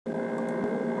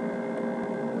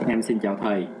Em xin chào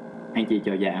thầy, anh chị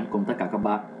trợ giảng cùng tất cả các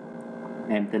bạn.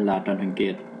 Em tên là Trần Huỳnh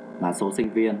Kiệt, mã số sinh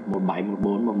viên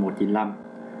 17141195.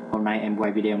 Hôm nay em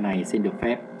quay video này xin được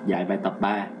phép giải bài tập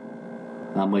 3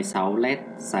 là 16 LED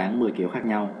sáng 10 kiểu khác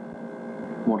nhau.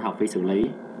 Môn học vi xử lý,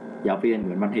 giáo viên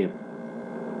Nguyễn Văn Hiệp.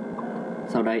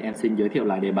 Sau đây em xin giới thiệu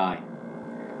lại đề bài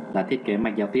là thiết kế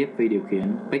mạch giao tiếp vi điều khiển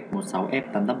PIC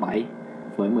 16F887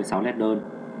 với 16 LED đơn.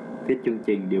 Viết chương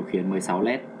trình điều khiển 16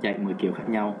 LED chạy 10 kiểu khác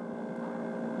nhau.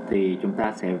 Thì chúng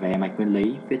ta sẽ vẽ mạch nguyên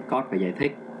lý, viết code và giải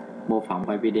thích, mô phỏng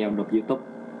vài video nộp YouTube.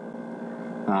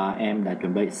 Em đã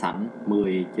chuẩn bị sẵn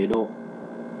 10 chế độ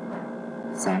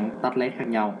sáng tắt LED khác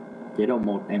nhau. Chế độ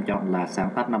 1 em chọn là sáng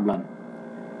tắt 5 lần,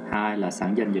 2 là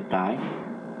sáng dần dịch trái,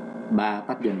 3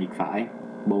 tắt dần dịch phải,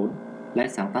 4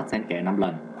 LED sáng tắt xen kẽ 5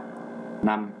 lần,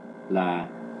 5 là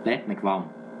LED mạch vòng,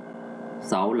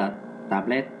 6 là 8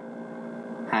 LED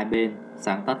hai bên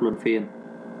sáng tắt luân phiên,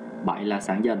 7 là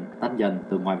sáng dần tắt dần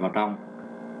từ ngoài vào trong,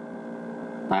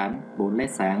 8 4 LED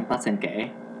sáng tắt xen kẽ,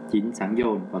 9 sáng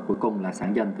dồn và cuối cùng là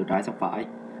sáng dần từ trái sang phải.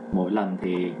 Mỗi lần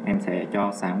thì em sẽ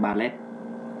cho sáng 3 LED.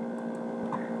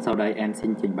 Sau đây em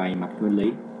xin trình bày mạch nguyên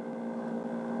lý.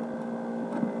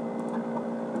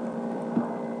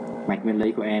 Mạch nguyên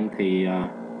lý của em thì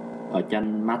ở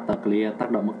chân master clear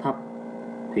tác động mức thấp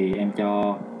thì em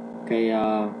cho cái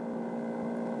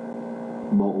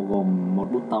bộ gồm một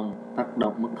bút tông tác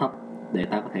động mức thấp để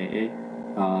ta có thể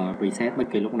reset bất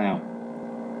kỳ lúc nào.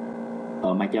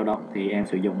 Ở mạch dao động thì em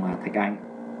sử dụng thạch anh,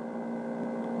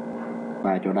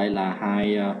 và chỗ đây là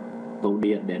hai tụ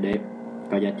điện để đếm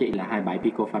có giá trị là 27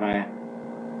 picofarad,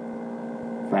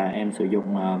 và em sử dụng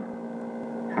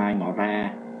hai ngõ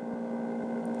ra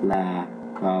là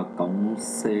cổng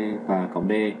C và cổng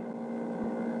D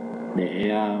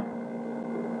để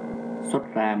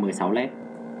xuất ra 16 LED.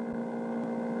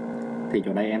 Thì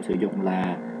chỗ đây em sử dụng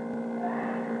là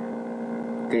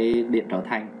cái điện trở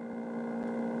thanh.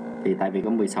 Thì tại vì có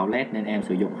 16 LED nên em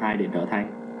sử dụng 2 điện trở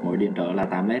thanh, mỗi điện trở là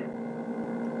 8 LED.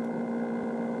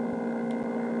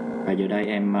 Và dưới đây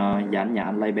em dán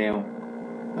nhãn label,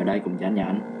 ở đây cũng dán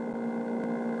nhãn.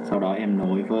 Sau đó em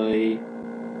nối với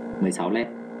 16 LED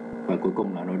và cuối cùng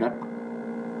là nối đất.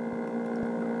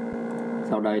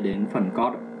 Sau đây đến phần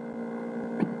code.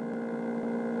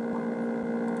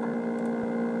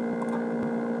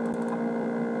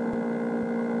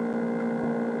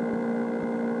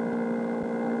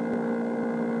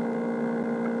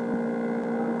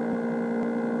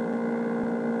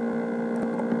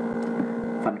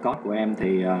 Phần code của em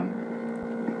thì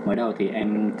mới đầu thì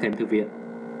em thêm thư viện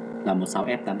là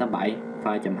 16F887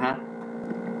 file.h.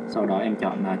 Sau đó em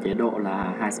chọn chế độ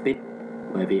là High Speed,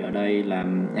 bởi vì ở đây là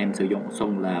em sử dụng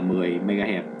xung là 10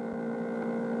 MHz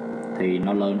thì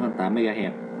nó lớn hơn 8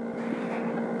 MHz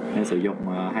nên sử dụng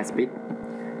High Speed.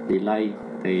 Delay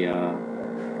thì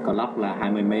clock là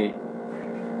 20 m.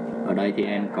 Ở đây thì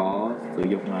em có sử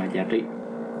dụng giá trị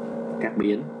các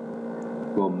biến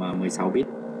gồm 16 bit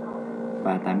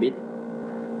và 8 bit.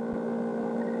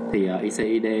 Thì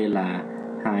ICID là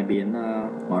hai biến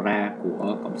ngõ ra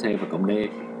của cổng C và cổng D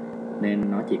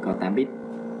nên nó chỉ có 8 bit,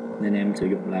 nên em sử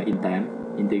dụng là int8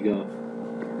 integer.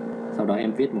 Sau đó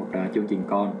em viết một chương trình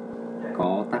con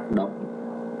có tác động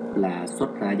là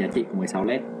xuất ra giá trị của 16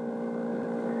 LED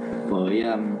với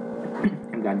em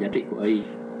gắn giá trị của y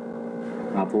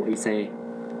vô IC.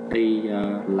 Y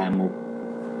là một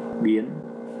biến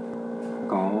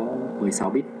có 16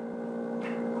 bit,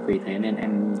 vì thế nên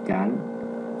em gắn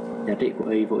giá trị của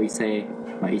y vô IC,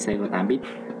 và IC có 8 bit.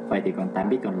 Vậy thì còn 8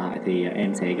 bit còn lại thì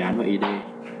em sẽ gắn vào ID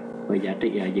với giá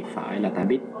trị dịch phải là 8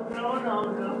 bit.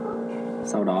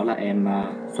 Sau đó là em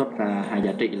xuất ra hai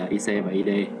giá trị là IC và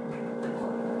ID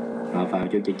vào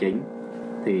chương trình chính.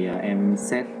 Thì em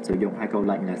set sử dụng hai câu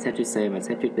lệnh là set C và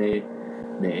set D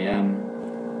để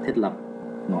thiết lập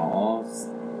ngõ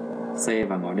C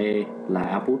và ngõ D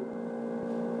là output.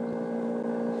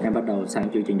 Em bắt đầu sang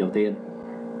chương trình đầu tiên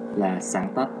là sáng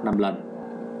tắt 5 lần.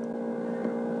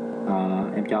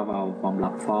 Em cho vào vòng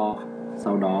lặp for,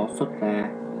 sau đó xuất ra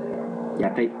giá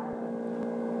trị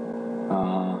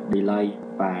delay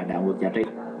và đảo ngược giá trị.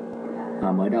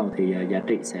 Mới đầu thì giá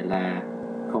trị sẽ là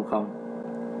 00,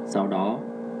 sau đó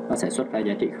nó sẽ xuất ra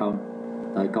giá trị 0.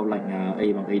 Tới câu lệnh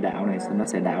y bằng y đảo này nó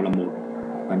sẽ đảo là 1,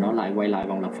 và nó lại quay lại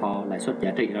vòng lặp for lại xuất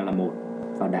giá trị ra là 1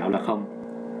 và đảo là 0.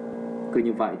 Cứ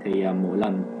như vậy thì mỗi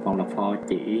lần vòng lặp for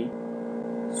chỉ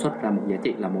xuất ra một giá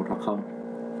trị là 1 hoặc 0.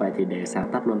 Vậy thì để sáng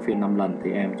tắt luân phiên 5 lần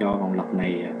thì em cho vòng lặp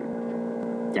này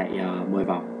chạy 10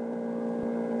 vòng.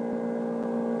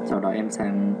 Sau đó em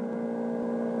sang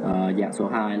dạng số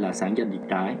 2 là sáng dần dịch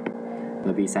trái.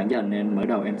 Bởi vì sáng dần nên mới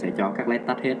đầu em sẽ cho các LED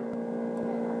tắt hết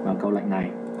bằng câu lệnh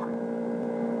này.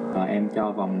 Em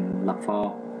cho vòng lặp for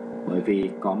bởi vì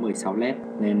có 16 led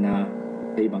nên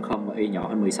y bằng 0 và y nhỏ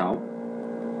hơn 16.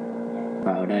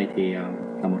 Và ở đây thì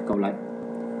là một câu lệnh,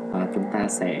 chúng ta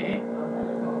sẽ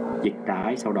dịch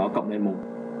trái sau đó cộng lên 1,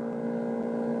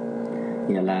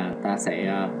 nghĩa là ta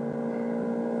sẽ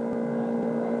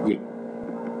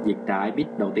dịch trái bit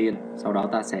đầu tiên, sau đó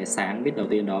ta sẽ sáng bit đầu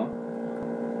tiên đó,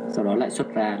 sau đó lại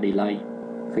xuất ra delay.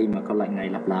 Khi mà câu lệnh này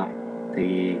lặp lại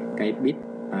thì cái bit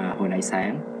hồi nãy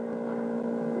sáng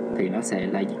thì nó sẽ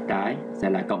lại dịch trái, sẽ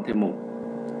lại cộng thêm 1,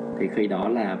 thì khi đó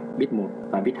là bit 1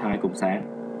 và bit 2 cùng sáng.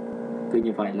 Cứ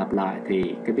như vậy lặp lại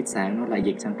thì cái bit sáng nó lại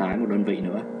dịch sang trái một đơn vị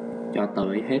nữa cho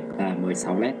tới hết là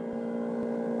 16 led.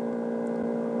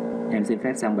 Em xin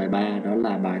phép sang bài 3, đó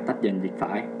là bài tắt dần dịch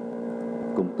phải,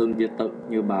 cũng tương tự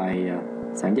như bài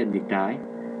sáng dần dịch trái,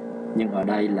 nhưng ở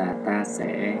đây là ta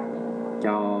sẽ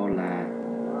cho là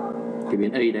cái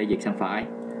biến y đây dịch sang phải,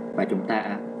 và chúng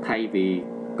ta thay vì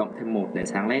cộng thêm 1 để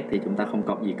sáng led thì chúng ta không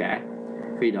cộng gì cả.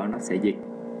 Khi đó nó sẽ dịch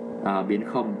biến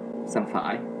 0 sang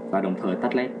phải và đồng thời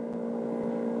tắt led.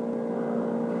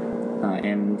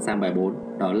 Em sang bài 4,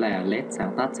 đó là led sáng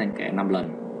tắt xen kẽ 5 lần.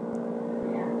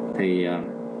 Thì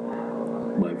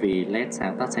bởi vì led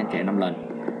sáng tắt xen kẽ 5 lần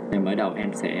nên mới đầu em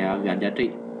sẽ gắn giá trị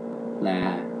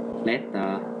là led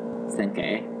xen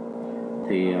kẽ.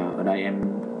 Thì ở đây em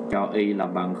cho y là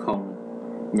bằng 0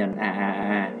 nhân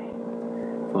a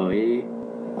với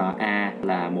a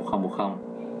là 1010.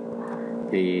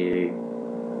 Thì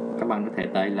các bạn có thể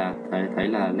thấy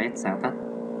là led sáng tắt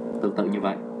tương tự như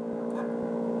vậy.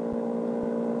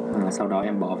 Sau đó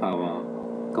em bỏ vào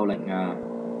câu lệnh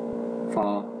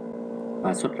for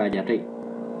và xuất ra giá trị.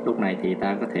 Lúc này thì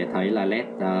ta có thể thấy là led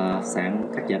sáng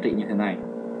các giá trị như thế này.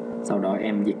 Sau đó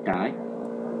em dịch trái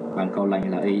bằng câu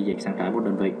lệnh là y dịch sang trái một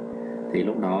đơn vị, thì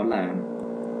lúc đó là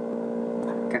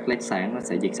các led sáng nó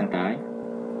sẽ dịch sang trái.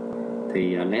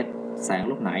 Thì led sáng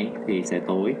lúc nãy thì sẽ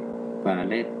tối và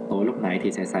led tối lúc nãy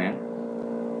thì sẽ sáng,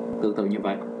 tương tự như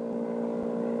vậy.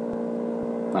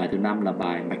 Bài thứ 5 là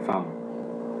bài mạch vòng.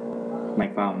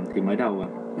 Mạch vòng thì mới đầu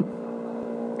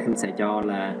em sẽ cho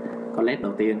là con led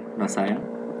đầu tiên nó sáng,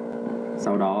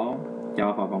 sau đó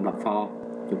cho vào vòng lặp for,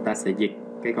 chúng ta sẽ dịch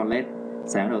cái con led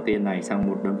sáng đầu tiên này sang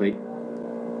một đơn vị,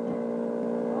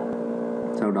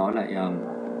 sau đó lại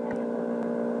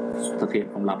thực hiện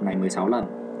vòng lặp này 16 lần.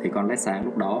 Thì con led sáng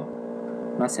lúc đó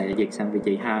nó sẽ dịch sang vị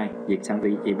trí 2, dịch sang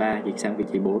vị trí 3, dịch sang vị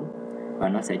trí 4, và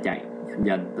nó sẽ chạy dần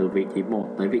dần từ vị trí 1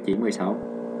 tới vị trí 16.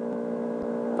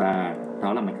 Và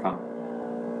đó là mạch vòng.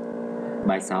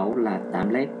 Bài 6 là 8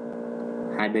 led,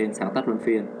 hai bên sáng tắt luân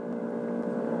phiên.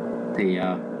 Thì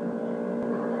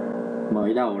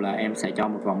mới đầu là em sẽ cho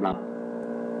một vòng lặp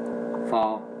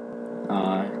for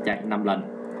chạy 5 lần.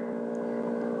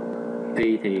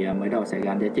 Y thì mới đầu sẽ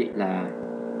gắn giá trị là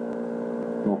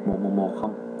 1110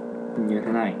 như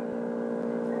thế này,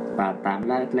 và 8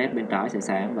 led bên trái sẽ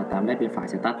sáng và 8 led bên phải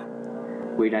sẽ tắt.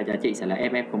 Quy ra giá trị sẽ là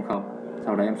FF00.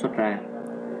 Sau đó em xuất ra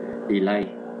delay,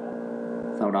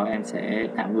 sau đó em sẽ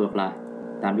đảo ngược lại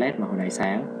 8 led mà hồi nãy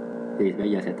sáng thì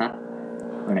bây giờ sẽ tắt,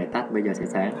 hồi nãy tắt bây giờ sẽ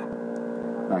sáng,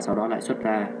 và sau đó lại xuất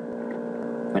ra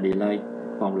và delay.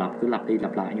 Vòng lặp cứ lặp đi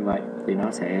lặp lại như vậy thì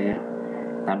nó sẽ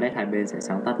 8 led hai bên sẽ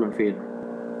sáng tắt luân phiên.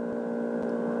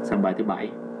 Sang bài thứ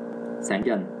 7, sáng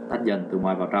dần tắt dần từ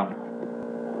ngoài vào trong.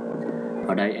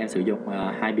 Ở đây em sử dụng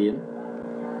hai biến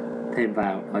thêm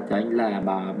vào, đó chính là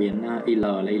biến IL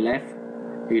là I left,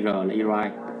 IR là I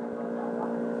right.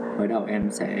 Mới đầu em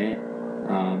sẽ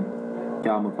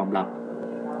cho một vòng lặp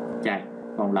chạy.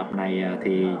 Vòng lặp này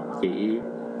thì chỉ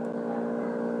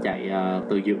chạy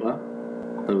từ giữa,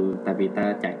 tại vì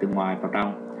ta chạy từ ngoài vào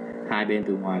trong, hai bên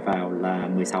từ ngoài vào là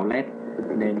 16 led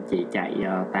nên chỉ chạy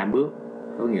 8 bước,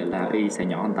 có nghĩa là y sẽ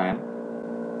nhỏ hơn 8.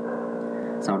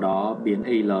 Sau đó biến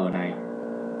IL này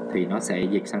thì nó sẽ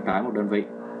dịch sang trái một đơn vị,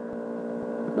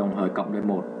 đồng thời cộng lên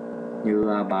 1. Như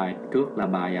bài trước là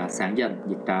bài sáng dần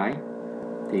dịch trái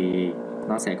thì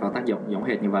nó sẽ có tác dụng giống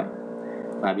hệt như vậy.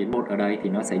 Và biến 1 ở đây thì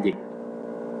nó sẽ dịch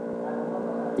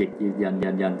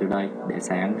dần từ đây để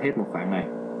sáng hết một khoảng này.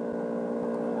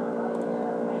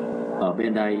 Ở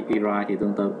bên đây I right thì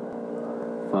tương tự,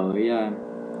 với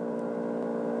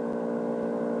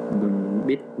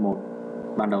bit 1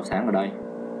 ban đầu sáng ở đây,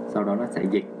 sau đó nó sẽ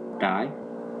dịch trái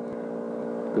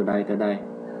từ đây tới đây.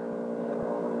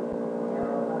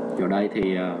 Chỗ đây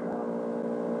thì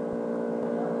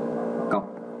cộng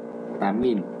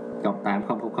 8000 cộng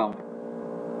 8000,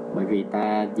 bởi vì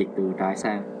ta dịch từ trái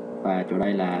sang, và chỗ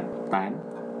đây là 8.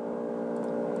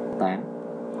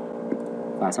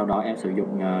 Và sau đó em sử dụng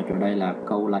chỗ đây là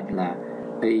câu lệnh là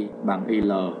y bằng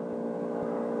IL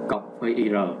cộng với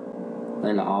IR,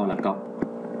 đây là O là cộng,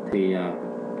 thì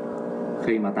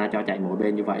khi mà ta cho chạy mỗi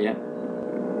bên như vậy á,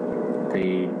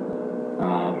 thì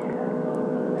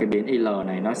cái biến IL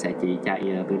này nó sẽ chỉ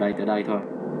chạy từ đây tới đây thôi,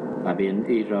 và biến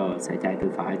IR sẽ chạy từ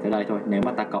phải tới đây thôi. Nếu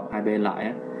mà ta cộng hai bên lại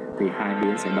á, thì hai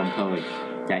biến sẽ đồng thời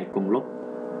chạy cùng lúc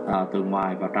từ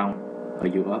ngoài vào trong ở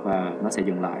giữa, và nó sẽ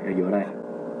dừng lại ở giữa đây.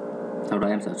 Sau đó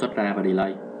em sẽ xuất ra và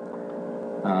delay.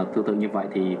 Tương tự như vậy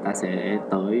thì ta sẽ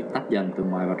tới tắt dần từ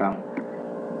ngoài vào trong.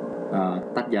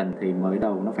 Tắt dần thì mới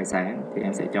đầu nó phải sáng, thì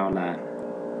em sẽ cho là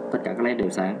tất cả các led đều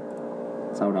sáng.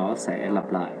 Sau đó sẽ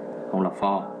lặp lại vòng lặp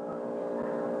for.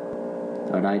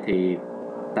 Ở đây thì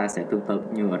ta sẽ tương tự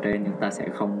như ở trên, nhưng ta sẽ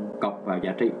không cộng vào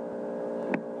giá trị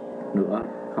nữa,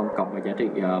 không cộng vào giá trị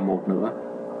 1 nữa,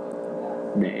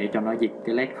 để cho nó dịch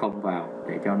cái led không vào,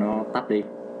 để cho nó tắt đi.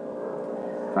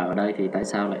 Và ở đây thì tại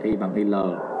sao lại y bằng IL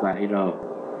và IR,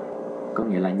 có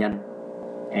nghĩa là nhân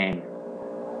and.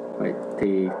 Vậy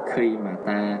thì khi mà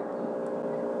ta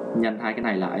nhân hai cái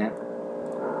này lại á,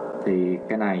 thì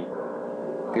cái này,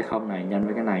 cái không này nhân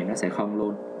với cái này nó sẽ không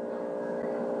luôn,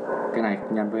 cái này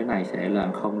nhân với cái này sẽ là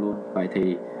không luôn. Vậy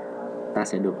thì ta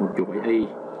sẽ được một chuỗi y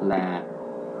là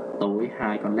tối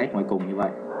hai con led ngoài cùng như vậy.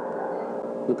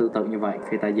 Cứ tương tự như vậy,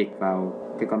 khi ta dịch vào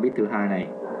cái con bit thứ hai này,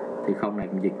 thì không này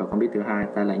cũng dịch vào con bit thứ hai,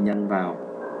 ta lại nhân vào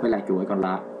với lại chuỗi còn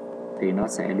lại, thì nó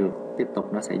sẽ được tiếp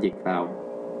tục, nó sẽ dịch vào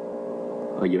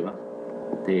ở giữa.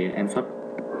 Thì em xuất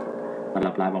và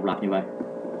lặp lại vòng lặp như vậy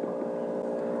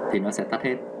thì nó sẽ tắt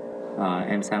hết.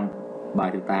 Em sang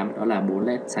bài thứ 8, đó là 4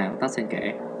 led sáng tắt xen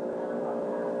kẽ.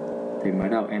 Thì mới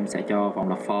đầu em sẽ cho vòng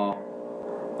lặp for.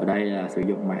 Ở đây là sử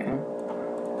dụng mảng,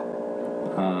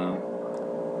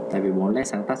 tại vì 4 led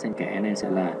sáng tắt xen kẽ nên sẽ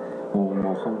là 1000,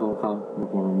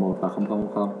 1111 và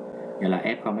 0010, nghĩa là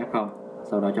F0 F0.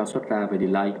 Sau đó cho xuất ra về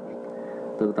delay.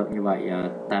 Tương tự như vậy,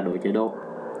 ta đổi chế độ,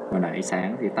 hồi nãy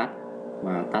sáng thì tắt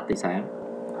và tắt thì sáng,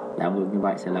 đảo ngược như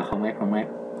vậy sẽ là 0F 0F.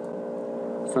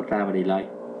 Xuất ra và delay,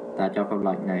 ta cho câu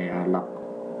lệnh này lặp.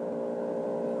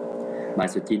 Bài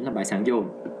số 9 là bài sáng dồn.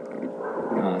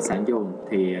 Sáng dồn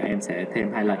thì em sẽ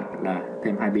thêm hai lệnh, là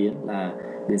thêm hai biến là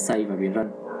biến xây và biến run.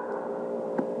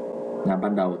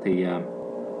 Ban đầu thì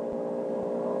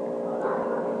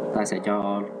ta sẽ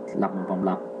cho lặp một vòng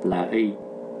lặp là y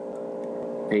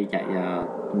chạy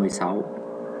 16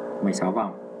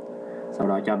 vòng. Sau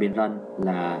đó cho biến run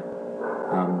là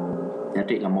giá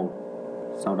trị là 1.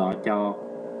 Sau đó cho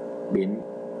biến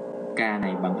k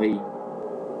này bằng y,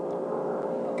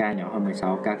 k nhỏ hơn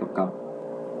 16, k cộng cộng.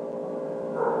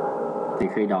 Thì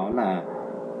khi đó là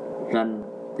run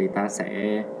thì ta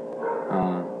sẽ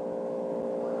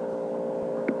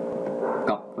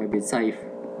cộng với biến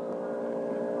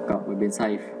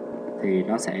save, thì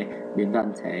nó sẽ biến run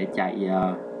sẽ chạy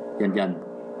dần dần,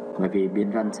 bởi vì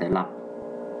biến run sẽ lặp,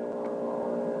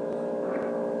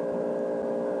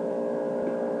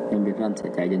 nên biến run sẽ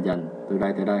chạy dần dần từ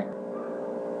đây tới đây.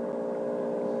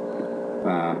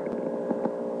 Và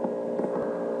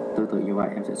tương tự như vậy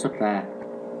em sẽ xuất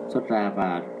ra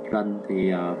và run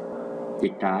thì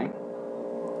dịch trái.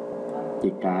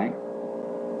 Dịch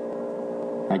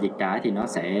trái thì nó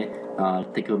sẽ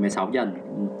thực hiện 16 dần,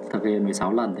 thực hiện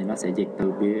 16 lần thì nó sẽ dịch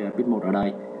từ bit 1 ở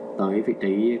đây tới vị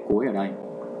trí cuối ở đây.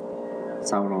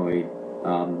 Sau rồi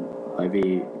bởi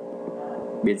vì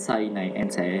biến save này em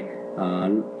sẽ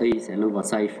y sẽ lưu vào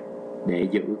save để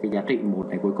giữ cái giá trị 1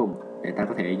 này cuối cùng để ta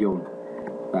có thể dồn.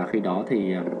 Và khi đó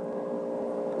thì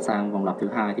sang vòng lặp thứ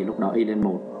hai thì lúc đó y lên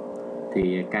 1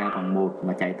 thì k bằng 1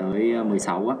 mà chạy tới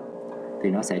 16 á, thì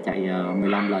nó sẽ chạy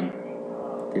 15 lần.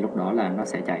 Thì lúc đó là nó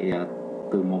sẽ chạy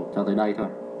từ 1 cho tới đây thôi.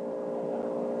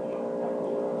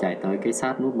 Chạy tới cái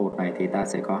sát nút 1 này thì ta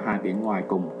sẽ có hai biến ngoài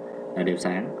cùng là đều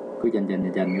sáng. Cứ dần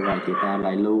dần như vậy thì ta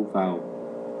lại lưu vào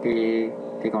cái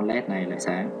con led này lại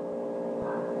sáng.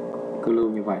 Cứ lưu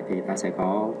như vậy thì ta sẽ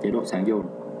có chế độ sáng dồn.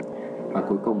 Và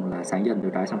cuối cùng là sáng dần từ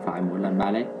trái sang phải mỗi lần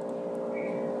 3 led.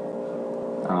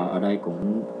 Ở đây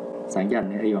cũng sáng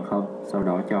dần y bằng 0. Sau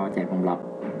đó cho chạy vòng lặp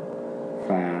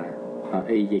và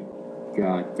y dịch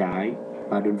trái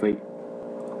 3 đơn vị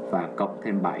và cộng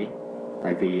thêm 7,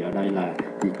 tại vì ở đây là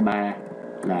dịch 3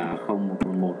 là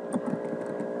 0111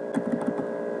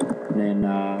 nên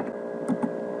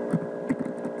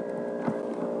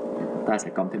ta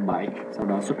sẽ cộng thêm 7, sau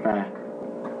đó xuất ra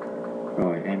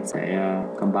rồi em sẽ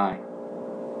combine.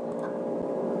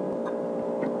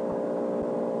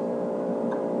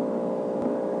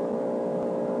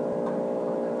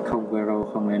 Không zero,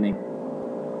 không ending,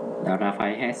 tạo ra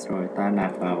file hash rồi ta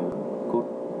nạp vào code.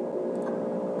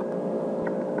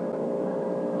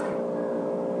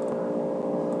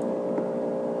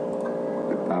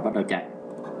 Và bắt đầu chạy.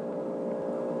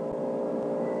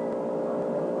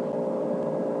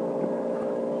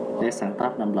 Test sáng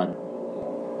tác 5 lần.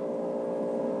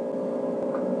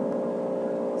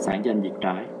 Sáng dần dịch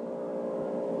trái,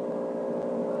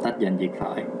 tắt dần dịch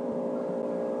phải,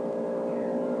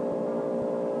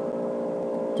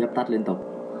 chớp tắt liên tục.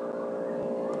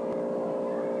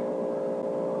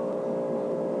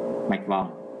 Mạch vòng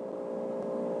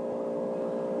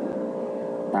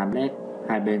 8 led,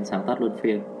 hai bên sáng tắt luân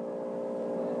phiên.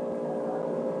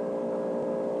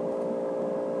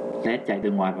 Led chạy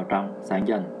từ ngoài vào trong, sáng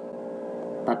dần,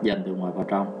 tắt dần từ ngoài vào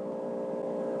trong.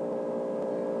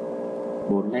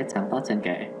 4 led sáng tắt xen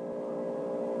kẽ.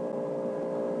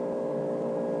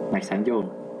 Mạch sáng dồn.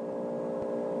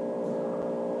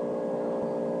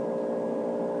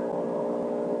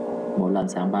 Mỗi lần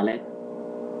sáng 3 led.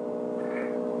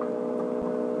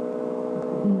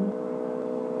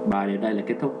 Bài đến đây là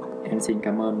kết thúc. Em xin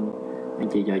cảm ơn anh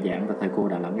chị giỏi giảng và thầy cô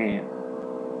đã lắng nghe.